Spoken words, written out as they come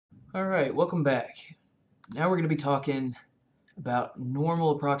Alright, welcome back. Now we're going to be talking about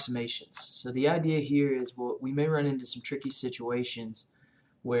normal approximations. So the idea here is we may run into some tricky situations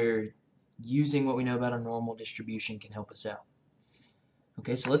where using what we know about a normal distribution can help us out.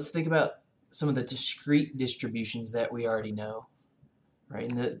 Okay, so let's think about some of the discrete distributions that we already know. Right,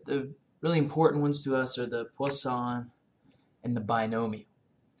 and the really important ones to us are the Poisson and the binomial.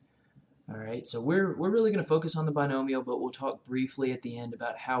 Alright, so we're really going to focus on the binomial, but we'll talk briefly at the end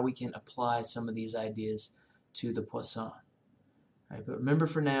about how we can apply some of these ideas to the Poisson. Right, but remember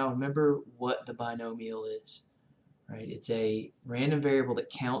for now, remember what the binomial is. Right, it's a random variable that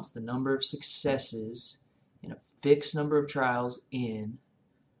counts the number of successes in a fixed number of trials n.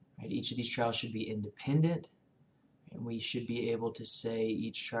 Right, each of these trials should be independent, and we should be able to say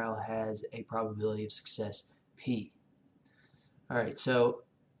each trial has a probability of success p. Alright, so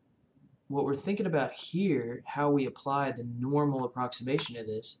what we're thinking about here, how we apply the normal approximation to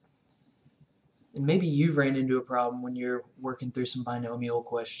this, and maybe you've ran into a problem when you're working through some binomial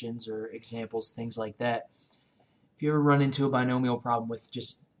questions or examples, things like that. If you ever run into a binomial problem with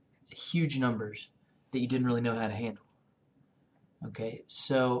just huge numbers that you didn't really know how to handle. Okay,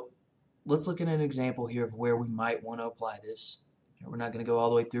 so let's look at an example here of where we might want to apply this. We're not going to go all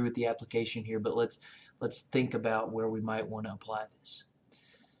the way through with the application here, but let's think about where we might want to apply this.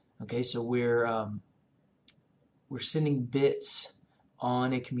 Okay, so we're sending bits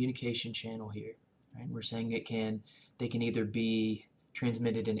on a communication channel here. Right? We're saying they can either be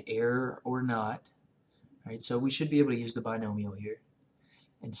transmitted in error or not. Right? So we should be able to use the binomial here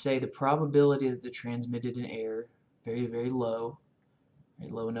and say the probability that they're transmitted in error, very, very low.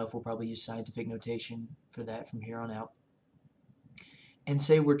 Right? Low enough, we'll probably use scientific notation for that from here on out. And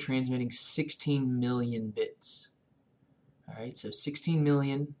say we're transmitting 16 million bits. All right, so 16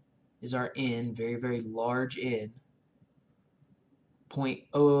 million is our n, very, very large n.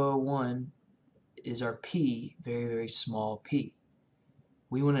 0.001 is our p, very, very small p.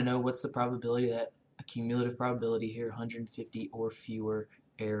 We want to know what's the probability that a cumulative probability here, 150 or fewer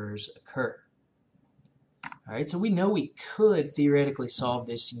errors occur. Alright, so we know we could theoretically solve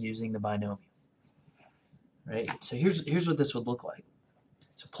this using the binomial. Right, so here's what this would look like.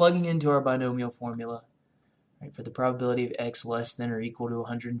 So plugging into our binomial formula, right, for the probability of x less than or equal to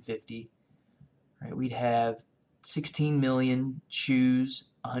 150, right, we'd have 16 million choose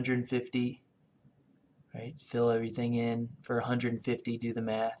 150, right, fill everything in for 150, do the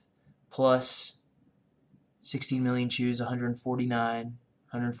math, plus 16 million choose 149,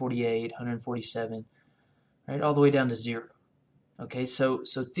 148, 147, right, all the way down to 0. Okay, so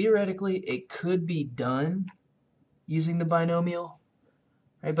theoretically it could be done using the binomial,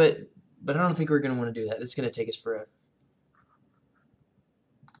 right, but I don't think we're going to want to do that. It's going to take us forever.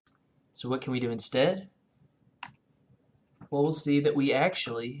 So what can we do instead? Well, we'll see that we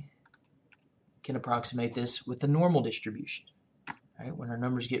actually can approximate this with the normal distribution, right, when our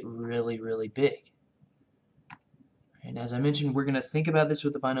numbers get really, really big. And as I mentioned, we're going to think about this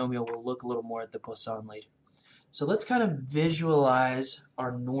with the binomial. We'll look a little more at the Poisson later. So let's kind of visualize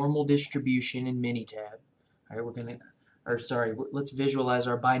our normal distribution in Minitab. All right, let's visualize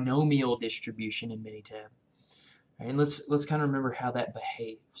our binomial distribution in Minitab. All right, and let's kind of remember how that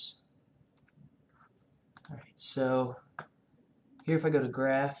behaves. All right, so here if I go to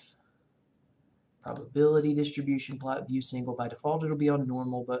graph, probability distribution plot, view single, by default it'll be on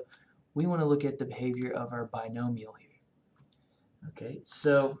normal, but we want to look at the behavior of our binomial here. Okay,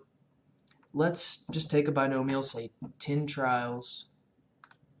 so let's just take a binomial, say 10 trials,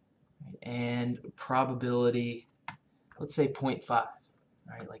 and probability, let's say 0.5,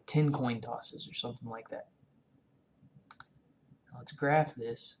 right, like 10 coin tosses or something like that. Now let's graph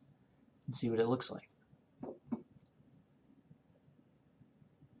this and see what it looks like.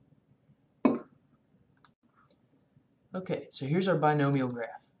 Okay, so here's our binomial graph.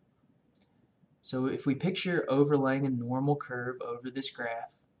 So if we picture overlaying a normal curve over this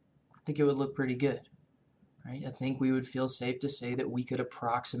graph, I think it would look pretty good. Right? I think we would feel safe to say that we could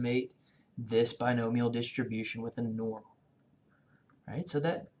approximate this binomial distribution with a normal. Right? So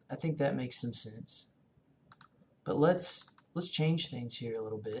I think that makes some sense. But let's change things here a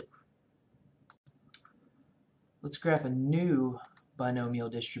little bit. Let's graph a new binomial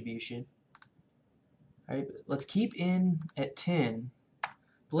distribution. All right, let's keep n at 10, but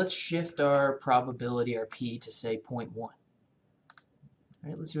let's shift our probability, our p, to say 0.1. All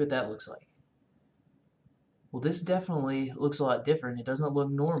right, let's see what that looks like. Well, this definitely looks a lot different. It doesn't look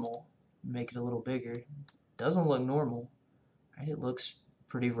normal. Make it a little bigger. It doesn't look normal. Right? It looks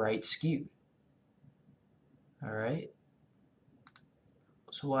pretty right skewed. All right.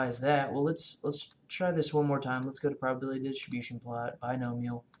 So why is that? Well, let's try this one more time. Let's go to probability distribution plot,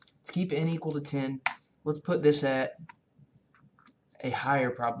 binomial. Let's Let's keep n equal to 10. Let's put this at a higher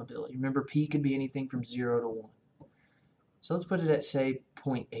probability. Remember, p could be anything from 0 to 1. So let's put it at, say,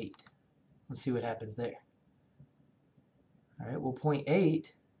 0.8. Let's see what happens there. All right, well, 0.8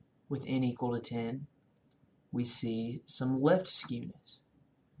 with n equal to 10, we see some left skewness.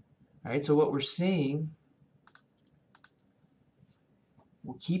 All right, so what we're seeing,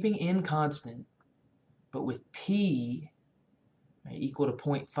 we're keeping n constant, but with p equal to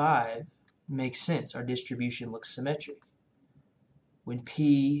 0.5, makes sense. Our distribution looks symmetric. When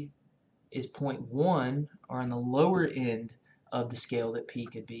p is 0.1, or on the lower end of the scale that p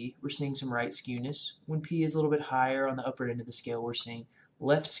could be, we're seeing some right skewness. When p is a little bit higher on the upper end of the scale, we're seeing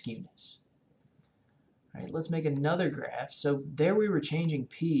left skewness. All right, let's make another graph. So there we were changing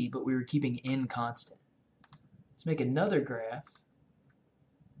p, but we were keeping n constant. Let's make another graph,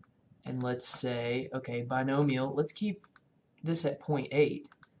 and let's say, okay, binomial, let's keep this at 0.8,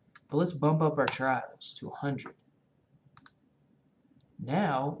 but let's bump up our trials to 100.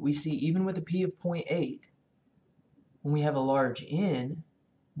 Now we see, even with a p of 0.8, when we have a large n,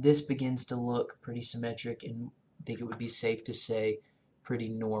 this begins to look pretty symmetric, and I think it would be safe to say pretty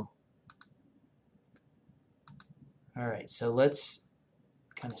normal. All right, so let's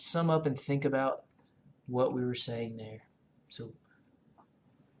kind of sum up and think about what we were saying there. So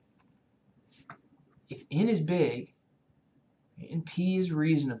if n is big and p is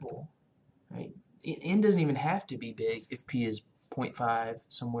reasonable, right? N doesn't even have to be big if p is 0.5,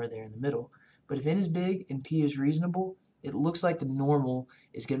 somewhere there in the middle. But if n is big and p is reasonable, it looks like the normal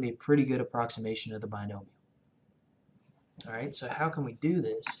is going to be a pretty good approximation of the binomial. All right, so how can we do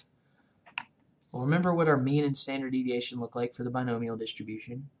this? Well, remember what our mean and standard deviation look like for the binomial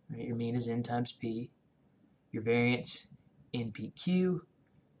distribution. Right? Your mean is n times p, your variance npq,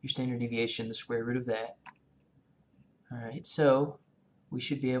 your standard deviation the square root of that. All right, so we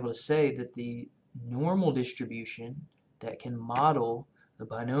should be able to say that the normal distribution that can model the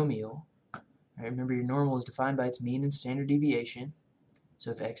binomial, right, remember your normal is defined by its mean and standard deviation.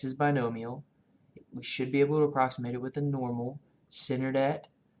 So if x is binomial, we should be able to approximate it with a normal centered at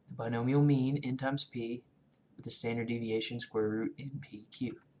the binomial mean n times p with the standard deviation square root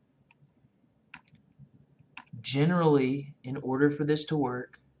npq. Generally, in order for this to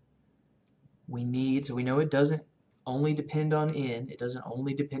work, we need, so we know it doesn't only depend on n, it doesn't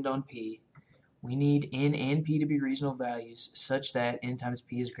only depend on p. We need n and p to be reasonable values such that n times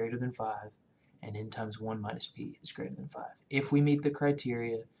p is greater than 5 and n times 1 minus p is greater than 5. If we meet the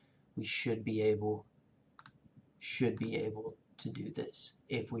criteria, we should be able to do this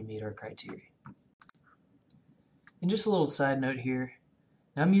if we meet our criteria. And just a little side note here,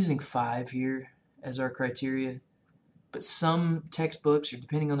 now I'm using 5 here as our criteria, but some textbooks, or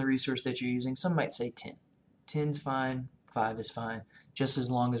depending on the resource that you're using, some might say 10. 10's fine, 5 is fine, just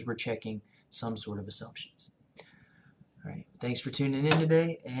as long as we're checking some sort of assumptions. All right, thanks for tuning in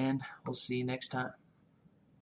today, and we'll see you next time.